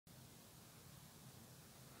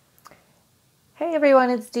Hey everyone,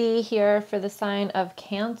 it's Dee here for the sign of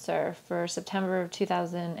Cancer for September of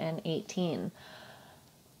 2018.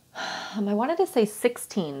 I wanted to say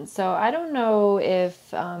 16, so I don't know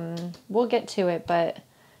if we'll get to it, but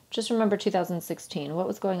just remember 2016. What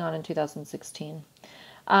was going on in 2016?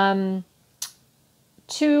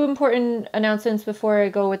 Two important announcements before I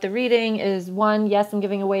go with the reading is one, yes, I'm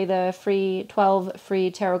giving away the free 12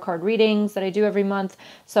 free tarot card readings that I do every month.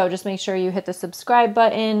 So just make sure you hit the subscribe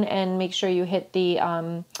button and make sure you hit the,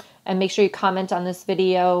 and make sure you comment on this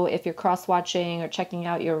video. If you're cross-watching or checking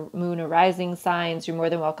out your moon or rising signs, you're more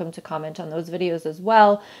than welcome to comment on those videos as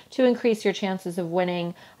well to increase your chances of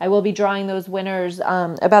winning. I will be drawing those winners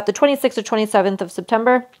about the 26th or 27th of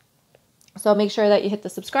September. So make sure that you hit the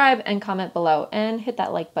subscribe and comment below and hit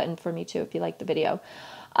that like button for me too if you like the video.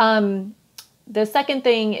 The second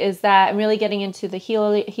thing is that I'm really getting into the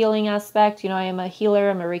healing aspect. You know, I am a healer.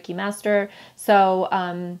 I'm a Reiki master. So,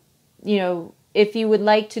 you know, if you would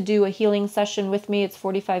like to do a healing session with me, it's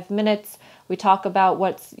 45 minutes. We talk about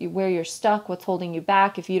where you're stuck, what's holding you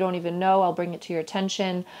back. If you don't even know, I'll bring it to your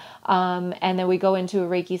attention. And then we go into a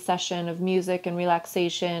Reiki session of music and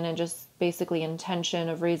relaxation and just basically intention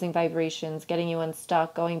of raising vibrations, getting you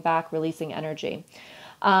unstuck, going back, releasing energy.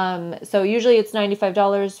 So usually it's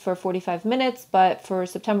 $95 for 45 minutes, but for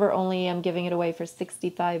September only, I'm giving it away for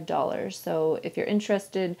 $65. So if you're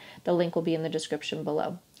interested, the link will be in the description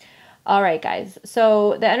below. All right, guys.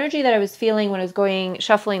 So the energy that I was feeling when I was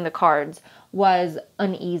shuffling the cards was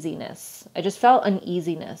uneasiness. I just felt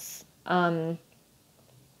uneasiness. And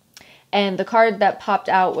the card that popped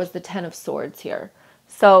out was the Ten of Swords here.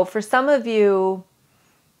 So for some of you,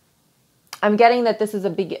 I'm getting that this is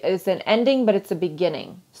it's an ending, but it's a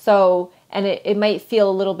beginning. So, and it might feel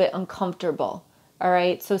a little bit uncomfortable. All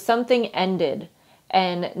right. So something ended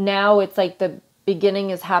and now it's like the beginning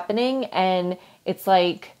is happening and it's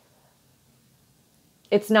like,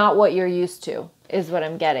 it's not what you're used to is what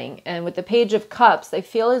I'm getting. And with the Page of Cups, I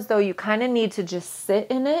feel as though you kind of need to just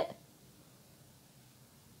sit in it.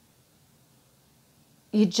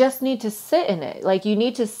 You just need to sit in it. Like you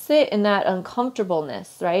need to sit in that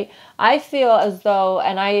uncomfortableness, right? I feel as though,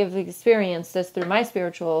 and I have experienced this through my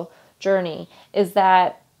spiritual journey, is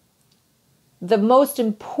that the most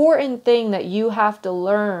important thing that you have to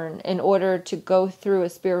learn in order to go through a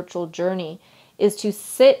spiritual journey is to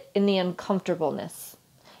sit in the uncomfortableness,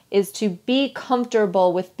 is to be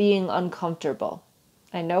comfortable with being uncomfortable.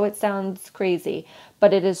 I know it sounds crazy,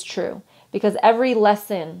 but it is true. Because every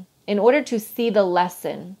lesson, in order to see the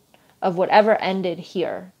lesson of whatever ended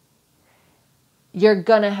here, you're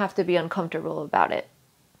going to have to be uncomfortable about it.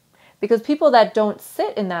 Because people that don't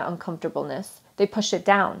sit in that uncomfortableness, they push it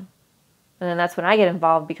down. And then that's when I get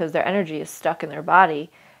involved because their energy is stuck in their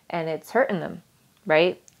body and it's hurting them,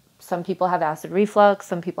 right? Some people have acid reflux,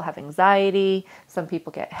 some people have anxiety, some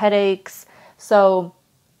people get headaches. So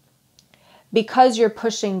because you're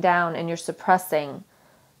pushing down and you're suppressing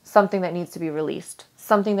something that needs to be released,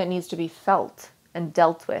 something that needs to be felt and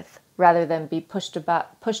dealt with rather than be pushed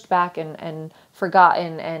back and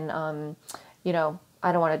forgotten and, you know,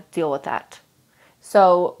 I don't want to deal with that.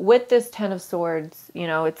 So with this Ten of Swords, you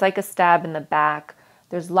know, it's like a stab in the back.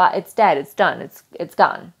 It's dead, it's done, it's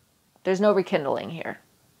gone. There's no rekindling here.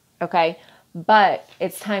 Okay, but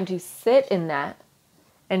it's time to sit in that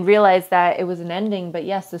and realize that it was an ending, but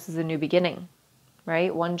yes, this is a new beginning,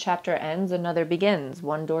 right? One chapter ends, another begins.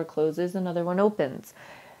 One door closes, another one opens.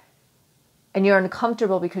 And you're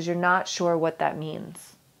uncomfortable because you're not sure what that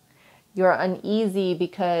means. You're uneasy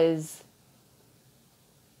because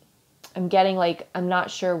I'm getting like, I'm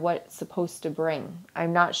not sure what it's supposed to bring.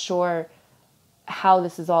 I'm not sure how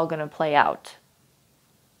this is all going to play out.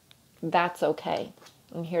 That's okay.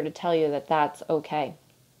 I'm here to tell you that that's okay.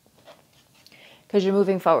 Because you're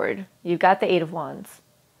moving forward. You've got the Eight of Wands.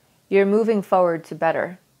 You're moving forward to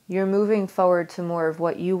better. You're moving forward to more of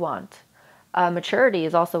what you want. Maturity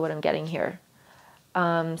is also what I'm getting here.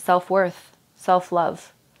 Self-worth,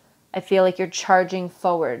 self-love. I feel like you're charging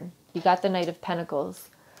forward. You got the Knight of Pentacles.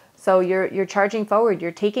 So you're charging forward.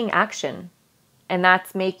 You're taking action. And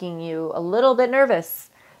that's making you a little bit nervous.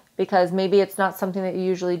 Because maybe it's not something that you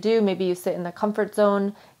usually do. Maybe you sit in the comfort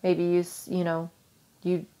zone. Maybe you stay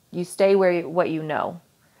what you know.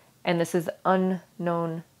 And this is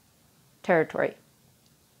unknown territory.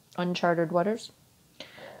 Uncharted waters.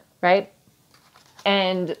 Right?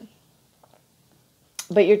 But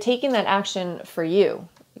you're taking that action for you.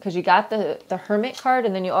 Because you got the Hermit card.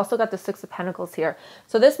 And then you also got the Six of Pentacles here.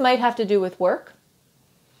 So this might have to do with work.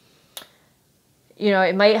 You know,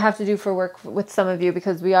 it might have to do for work with some of you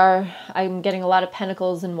because I'm getting a lot of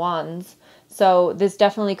pentacles and wands. So this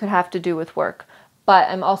definitely could have to do with work. But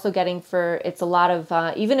I'm also getting it's a lot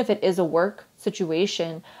of, even if it is a work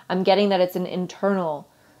situation, I'm getting that it's an internal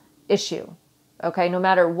issue. Okay, no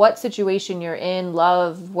matter what situation you're in,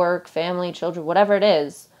 love, work, family, children, whatever it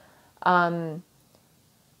is,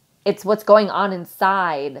 it's what's going on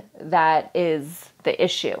inside that is the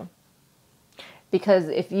issue. Because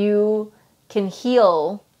if you can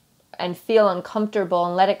heal and feel uncomfortable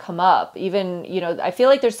and let it come up, even, I feel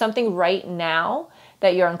like there's something right now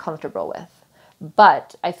that you're uncomfortable with.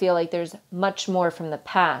 But I feel like there's much more from the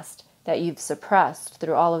past that you've suppressed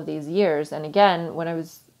through all of these years. And again, when I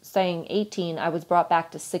was saying 18, I was brought back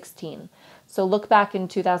to 16. So look back in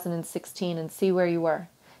 2016 and see where you were.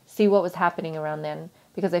 See what was happening around then.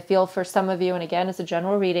 Because I feel for some of you, and again, it's a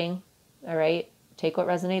general reading, all right? Take what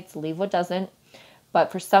resonates, leave what doesn't.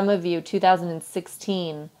 But for some of you,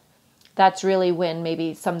 2016, that's really when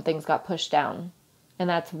maybe some things got pushed down. And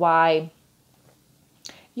that's why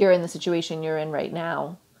you're in the situation you're in right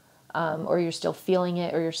now. Or you're still feeling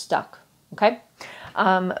it, or you're stuck, okay?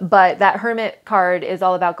 But that Hermit card is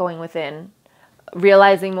all about going within,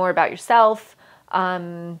 realizing more about yourself.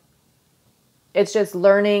 It's just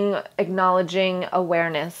learning, acknowledging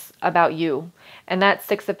awareness about you. And that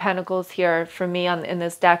Six of Pentacles here for me in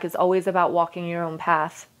this deck is always about walking your own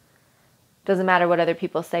path. Doesn't matter what other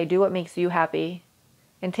people say. Do what makes you happy.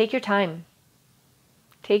 And take your time.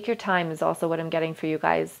 Take your time is also what I'm getting for you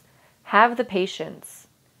guys. Have the patience.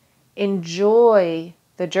 Enjoy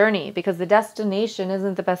the journey, because the destination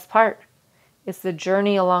isn't the best part. It's the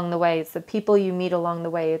journey along the way. It's the people you meet along the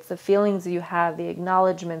way. It's the feelings you have, the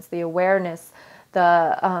acknowledgments, the awareness,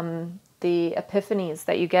 the epiphanies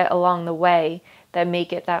that you get along the way that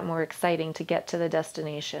make it that more exciting to get to the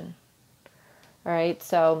destination. All right,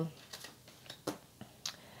 so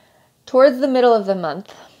towards the middle of the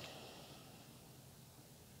month,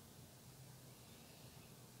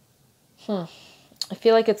 I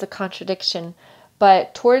feel like it's a contradiction,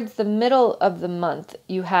 but towards the middle of the month,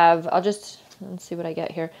 you have, let's see what I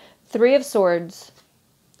get here. Three of Swords,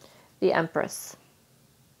 the Empress.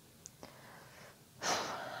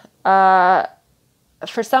 For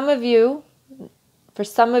some of you,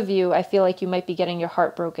 I feel like you might be getting your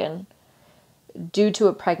heart broken due to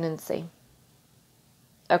a pregnancy.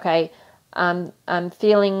 Okay? I'm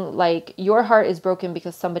feeling like your heart is broken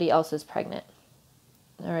because somebody else is pregnant.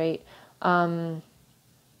 All right?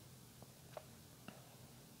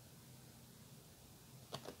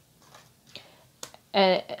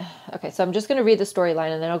 And okay, so I'm just going to read the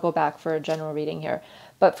storyline and then I'll go back for a general reading here.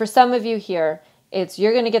 But for some of you here,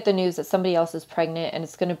 you're going to get the news that somebody else is pregnant and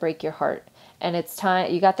it's going to break your heart. And it's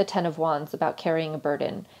time, you got the 10 of Wands about carrying a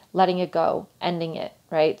burden, letting it go, ending it,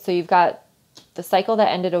 right? So you've got the cycle that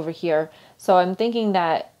ended over here. So I'm thinking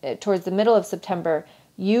that towards the middle of September,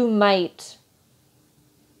 you might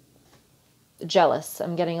jealous.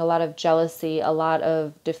 I'm getting a lot of jealousy, a lot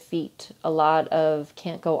of defeat, a lot of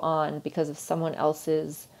can't go on because of someone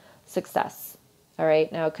else's success. All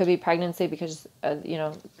right. Now it could be pregnancy because,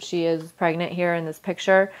 she is pregnant here in this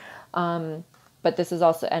picture. But this is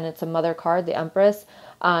also, and it's a mother card, the Empress.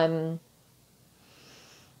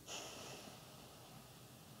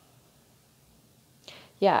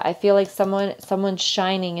 Yeah, I feel like someone's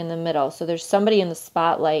shining in the middle. So there's somebody in the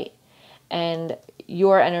spotlight and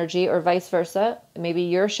your energy, or vice versa. Maybe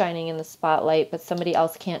you're shining in the spotlight, but somebody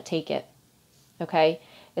else can't take it. Okay?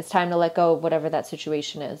 It's time to let go of whatever that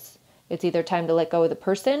situation is. It's either time to let go of the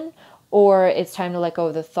person, or it's time to let go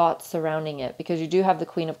of the thoughts surrounding it. Because you do have the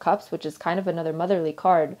Queen of Cups, which is kind of another motherly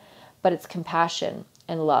card, but it's compassion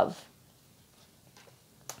and love.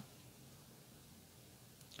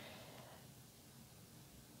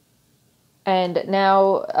 And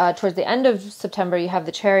now, towards the end of September, you have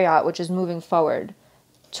the Chariot, which is moving forward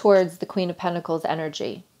towards the Queen of Pentacles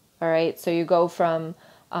energy. All right, so you go from,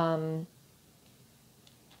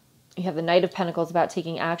 you have the Knight of Pentacles about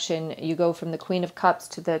taking action. You go from the Queen of Cups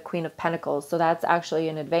to the Queen of Pentacles. So that's actually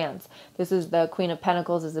in advance. This is the Queen of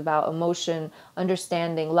Pentacles is about emotion,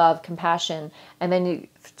 understanding, love, compassion. And then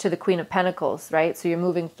to the Queen of Pentacles, right? So you're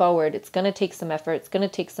moving forward. It's going to take some effort. It's going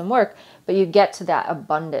to take some work. But you get to that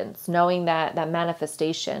abundance, knowing that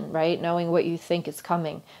manifestation, right? Knowing what you think is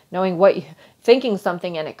coming. Knowing what you, thinking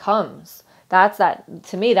something and it comes. To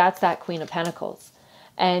me, that's that Queen of Pentacles.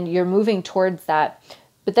 And you're moving towards that.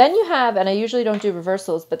 But then you have, and I usually don't do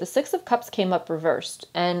reversals, but the Six of Cups came up reversed.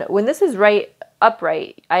 And when this is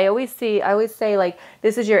upright, I always say like,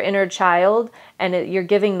 this is your inner child and you're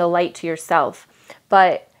giving the light to yourself.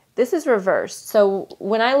 But this is reversed. So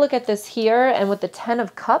when I look at this here and with the 10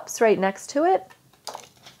 of Cups right next to it,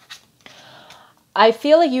 I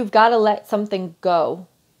feel like you've got to let something go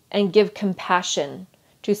and give compassion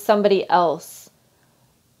to somebody else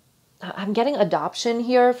I'm getting adoption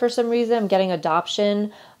here for some reason. I'm getting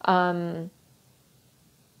adoption. Because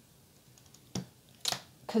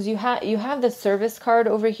you have the service card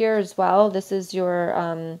over here as well. This is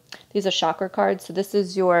your, these are chakra cards. So this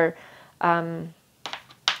is your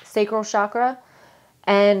sacral chakra.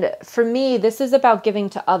 And for me, this is about giving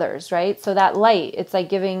to others, right? So that light, it's like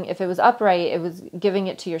giving, if it was upright, it was giving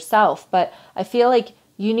it to yourself. But I feel like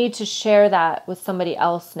you need to share that with somebody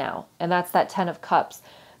else now. And that's that 10 of Cups.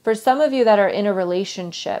 For some of you that are in a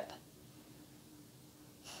relationship,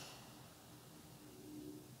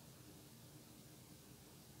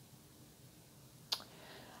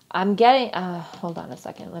 I'm getting, hold on a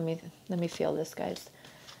second. Let me feel this, guys.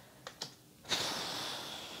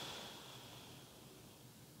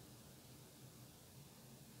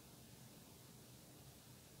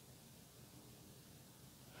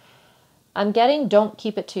 I'm getting, don't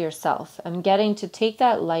keep it to yourself. I'm getting to take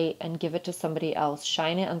that light and give it to somebody else,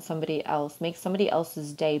 shine it on somebody else, make somebody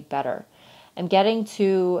else's day better. I'm getting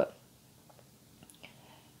to,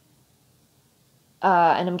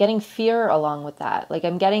 and I'm getting fear along with that. Like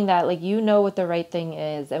I'm getting that, like, you know what the right thing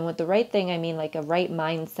is. And with the right thing, I mean like a right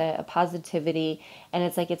mindset, a positivity. And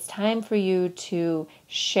it's like, it's time for you to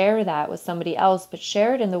share that with somebody else, but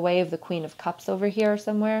share it in the way of the Queen of Cups over here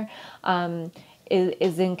somewhere.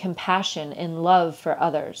 Is in compassion, in love for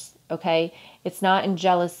others. Okay. It's not in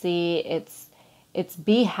jealousy. It's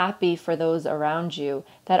be happy for those around you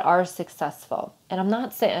that are successful. And I'm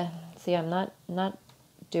not saying, see, I'm not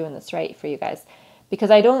doing this right for you guys,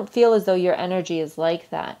 because I don't feel as though your energy is like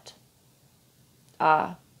that.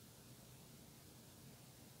 I'm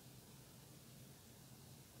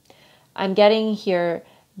getting here,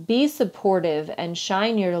 be supportive and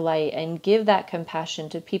shine your light and give that compassion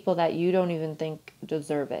to people that you don't even think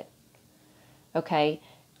deserve it. Okay?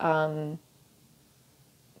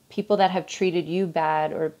 People that have treated you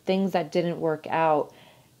bad or things that didn't work out,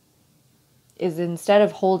 is instead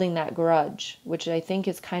of holding that grudge, which I think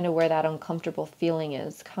is kind of where that uncomfortable feeling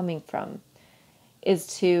is coming from, is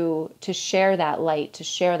to share that light, to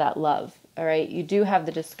share that love. All right? You do have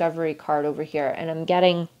the Discovery card over here, and I'm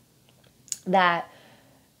getting that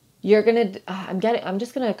you're going to, I'm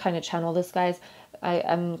just going to kind of channel this, guys.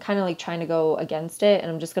 I'm kind of like trying to go against it,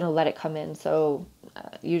 and I'm just going to let it come in. So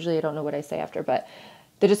usually I don't know what I say after, but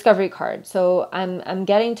the Discovery card. So I'm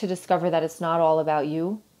getting to discover that it's not all about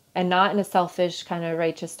you, and not in a selfish kind of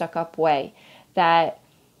righteous stuck up way, that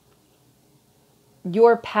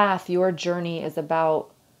your path, your journey is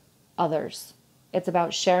about others. It's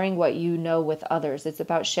about sharing what you know with others. It's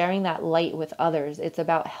about sharing that light with others. It's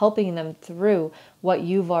about helping them through what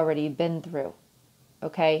you've already been through.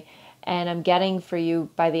 Okay? And I'm getting for you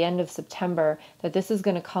by the end of September that this is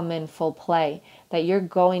going to come in full play, that you're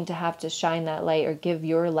going to have to shine that light or give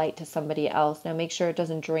your light to somebody else. Now make sure it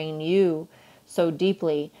doesn't drain you so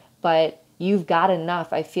deeply, but you've got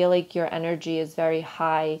enough. I feel like your energy is very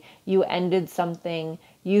high. You ended something.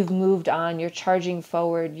 You've moved on. You're charging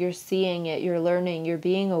forward. You're seeing it. You're learning. You're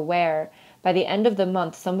being aware. By the end of the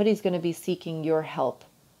month, somebody's going to be seeking your help.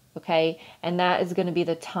 Okay? And that is going to be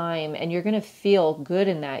the time. And you're going to feel good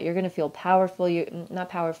in that. You're going to feel powerful. You're not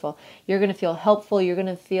powerful. You're going to feel helpful. You're going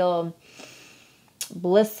to feel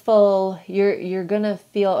blissful. You're going to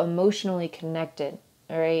feel emotionally connected.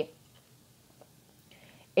 All right?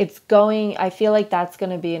 It's going, I feel like that's going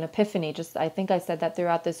to be an epiphany. Just, I think I said that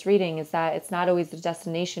throughout this reading, is that it's not always the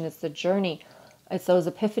destination, it's the journey. It's those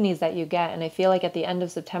epiphanies that you get. And I feel like at the end of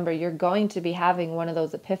September, you're going to be having one of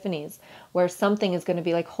those epiphanies where something is going to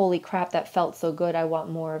be like, holy crap, that felt so good. I want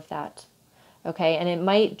more of that. Okay. And it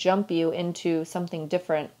might jump you into something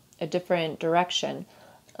different, a different direction.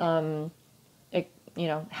 However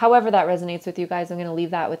that resonates with you guys, I'm going to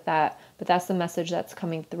leave that with that. But that's the message that's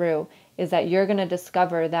coming through, is that you're going to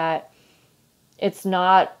discover that it's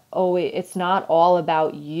not all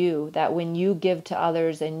about you, that when you give to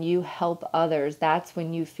others and you help others, that's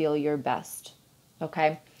when you feel your best.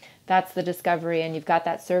 Okay? That's the discovery, and you've got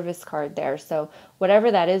that service card there. So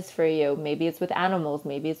whatever that is for you, maybe it's with animals,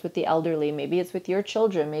 maybe it's with the elderly, maybe it's with your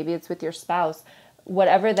children, maybe it's with your spouse,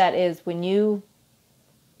 whatever that is, when you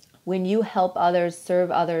help others,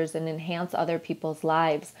 serve others, and enhance other people's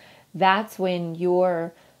lives, that's when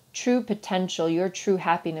your true potential, your true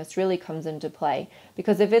happiness really comes into play.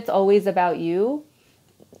 Because if it's always about you,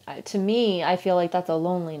 to me, I feel like that's a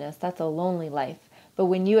loneliness. That's a lonely life. But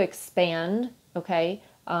when you expand, okay,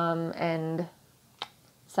 and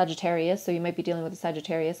Sagittarius, so you might be dealing with a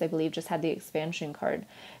Sagittarius, I believe, just had the expansion card.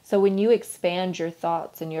 So when you expand your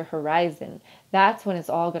thoughts and your horizon, that's when it's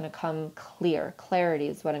all going to come clear. Clarity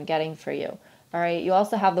is what I'm getting for you. All right. You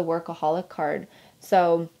also have the workaholic card.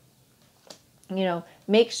 So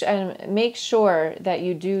make sure that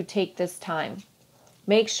you do take this time.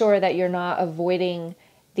 Make sure that you're not avoiding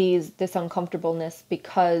this uncomfortableness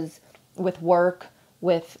because with work,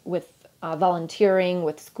 with volunteering,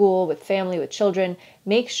 with school, with family, with children.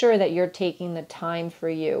 Make sure that you're taking the time for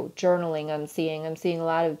you. Journaling, I'm seeing a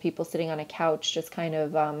lot of people sitting on a couch, just kind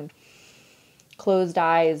of closed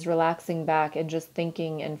eyes, relaxing back, and just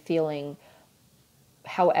thinking and feeling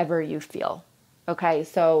however you feel. Okay,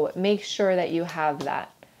 so make sure that you have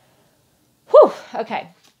that. Whew, okay.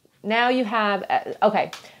 Now you have,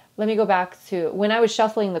 okay, let me go back to when I was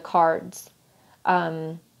shuffling the cards.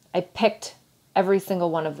 I picked every single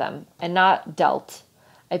one of them and not dealt.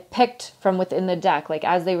 I picked from within the deck. Like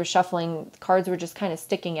as they were shuffling, the cards were just kind of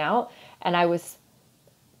sticking out and I was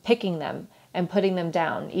picking them and putting them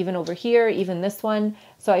down, even over here, even this one.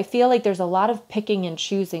 So I feel like there's a lot of picking and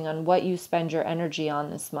choosing on what you spend your energy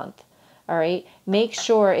on this month. All right. Make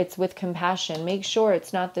sure it's with compassion. Make sure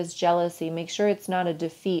it's not this jealousy. Make sure it's not a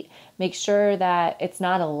defeat. Make sure that it's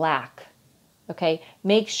not a lack. Okay.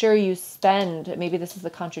 Make sure you spend, maybe this is the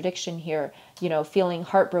contradiction here, feeling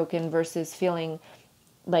heartbroken versus feeling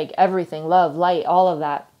like everything, love, light, all of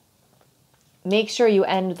that. Make sure you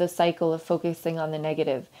end the cycle of focusing on the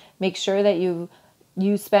negative. Make sure that you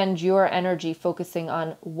spend your energy focusing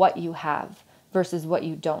on what you have versus what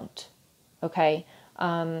you don't. Okay.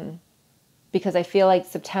 Because I feel like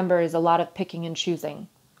September is a lot of picking and choosing.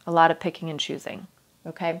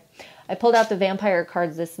 Okay. I pulled out the vampire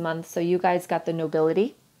cards this month. So you guys got the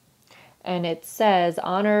nobility. And it says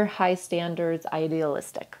honor, high standards,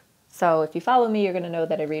 idealistic. So if you follow me, you're going to know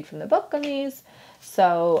that I read from the book on these.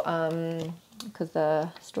 So, because the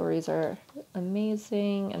stories are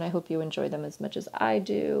amazing. And I hope you enjoy them as much as I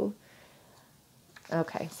do.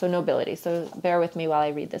 Okay. So nobility. So bear with me while I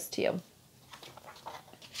read this to you.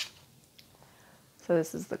 So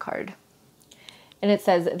this is the card. And it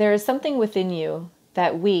says, there is something within you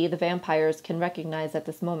that we, the vampires, can recognize at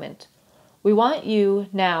this moment. We want you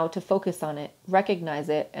now to focus on it, recognize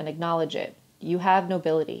it, and acknowledge it. You have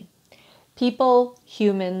nobility. People,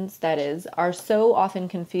 humans, that is, are so often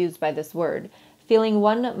confused by this word, feeling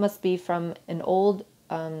one must be from an old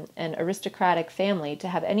and aristocratic family to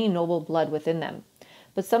have any noble blood within them.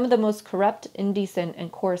 But some of the most corrupt, indecent,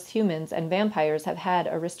 and coarse humans and vampires have had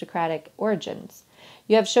aristocratic origins.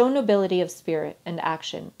 You have shown nobility of spirit and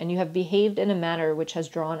action, and you have behaved in a manner which has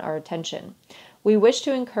drawn our attention. We wish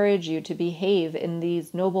to encourage you to behave in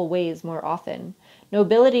these noble ways more often.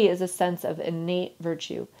 Nobility is a sense of innate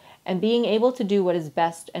virtue, and being able to do what is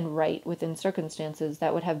best and right within circumstances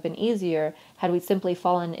that would have been easier had we simply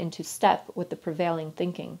fallen into step with the prevailing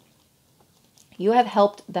thinking. You have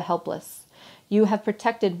helped the helpless. You have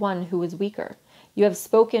protected one who was weaker. You have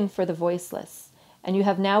spoken for the voiceless, and you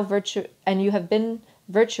have been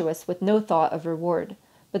virtuous with no thought of reward.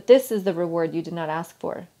 But this is the reward you did not ask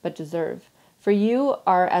for, but deserve. For you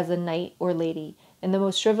are as a knight or lady in the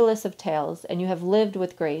most frivolous of tales, and you have lived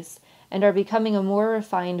with grace, and are becoming a more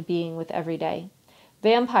refined being with every day.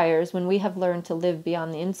 Vampires, when we have learned to live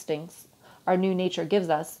beyond the instincts our new nature gives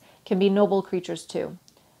us, can be noble creatures too.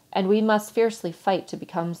 And we must fiercely fight to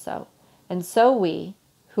become so. And so we,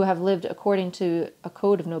 who have lived according to a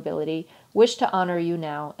code of nobility, wish to honor you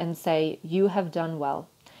now and say, you have done well.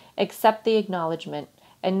 Accept the acknowledgement,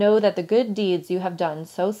 and know that the good deeds you have done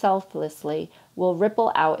so selflessly will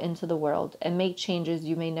ripple out into the world and make changes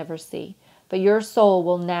you may never see. But your soul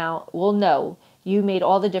will know you made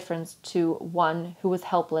all the difference to one who was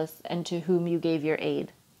helpless and to whom you gave your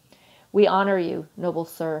aid. We honor you, noble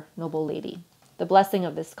sir, noble lady. The blessing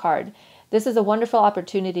of this card. This is a wonderful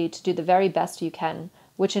opportunity to do the very best you can,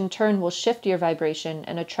 which in turn will shift your vibration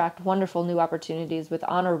and attract wonderful new opportunities with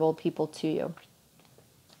honorable people to you.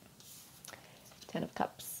 10 of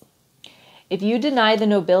Cups. If you deny the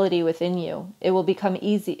nobility within you, it will become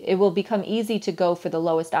easy to go for the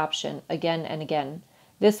lowest option again and again.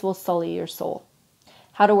 This will sully your soul.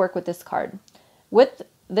 How to work with this card. With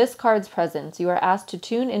this card's presence, you are asked to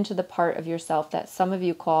tune into the part of yourself that some of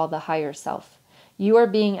you call the higher self. You are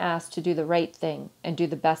being asked to do the right thing and do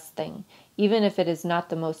the best thing, even if it is not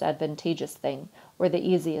the most advantageous thing or the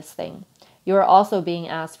easiest thing. You are also being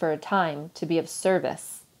asked for a time to be of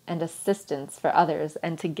service and assistance for others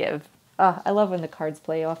and to give. Oh, I love when the cards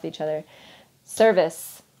play off each other.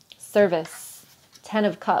 Service, 10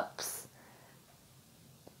 of Cups.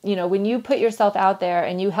 You know, when you put yourself out there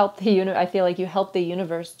and you help I feel like you help the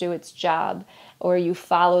universe do its job, or you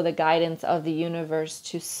follow the guidance of the universe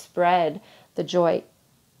to spread the joy.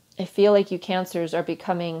 I feel like you Cancerians are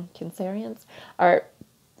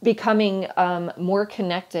becoming more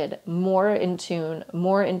connected, more in tune,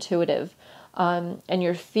 more intuitive, and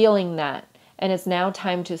you're feeling that. And it's now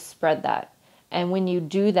time to spread that. And when you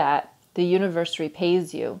do that, the universe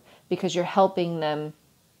repays you because you're helping them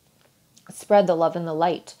spread the love and the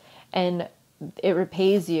light. And it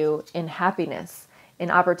repays you in happiness,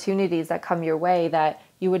 in opportunities that come your way that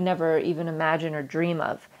you would never even imagine or dream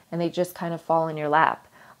of. And they just kind of fall in your lap.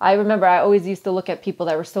 I remember I always used to look at people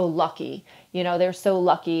that were so lucky, they're so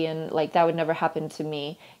lucky, and like that would never happen to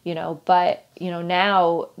me, but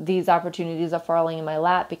now these opportunities are falling in my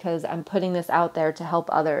lap because I'm putting this out there to help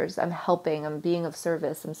others. I'm helping, I'm being of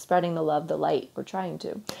service, I'm spreading the love, the light, we're trying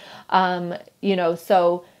to,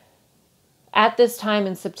 so at this time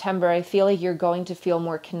in September, I feel like you're going to feel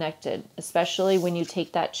more connected, especially when you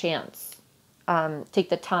take that chance, take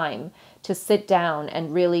the time to sit down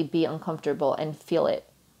and really be uncomfortable and feel it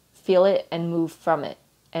and move from it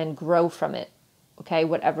and grow from it. Okay.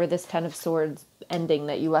 Whatever this 10 of Swords ending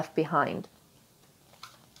that you left behind.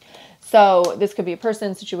 So this could be a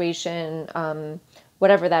person, situation,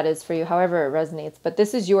 whatever that is for you, however it resonates, but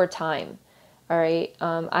this is your time. All right.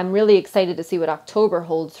 I'm really excited to see what October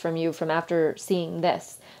holds from you from after seeing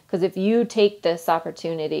this, because if you take this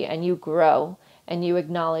opportunity and you grow and you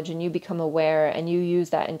acknowledge and you become aware and you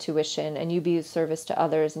use that intuition and you be of service to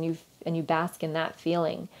others and you bask in that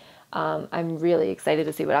feeling, I'm really excited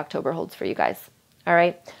to see what October holds for you guys. All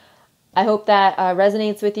right. I hope that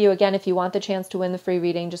resonates with you. Again, if you want the chance to win the free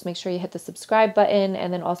reading, just make sure you hit the subscribe button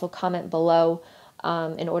and then also comment below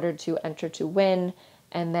in order to enter to win.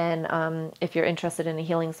 And then if you're interested in a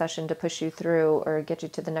healing session to push you through or get you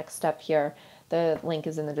to the next step here, the link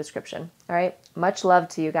is in the description. All right. Much love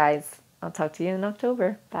to you guys. I'll talk to you in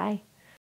October. Bye.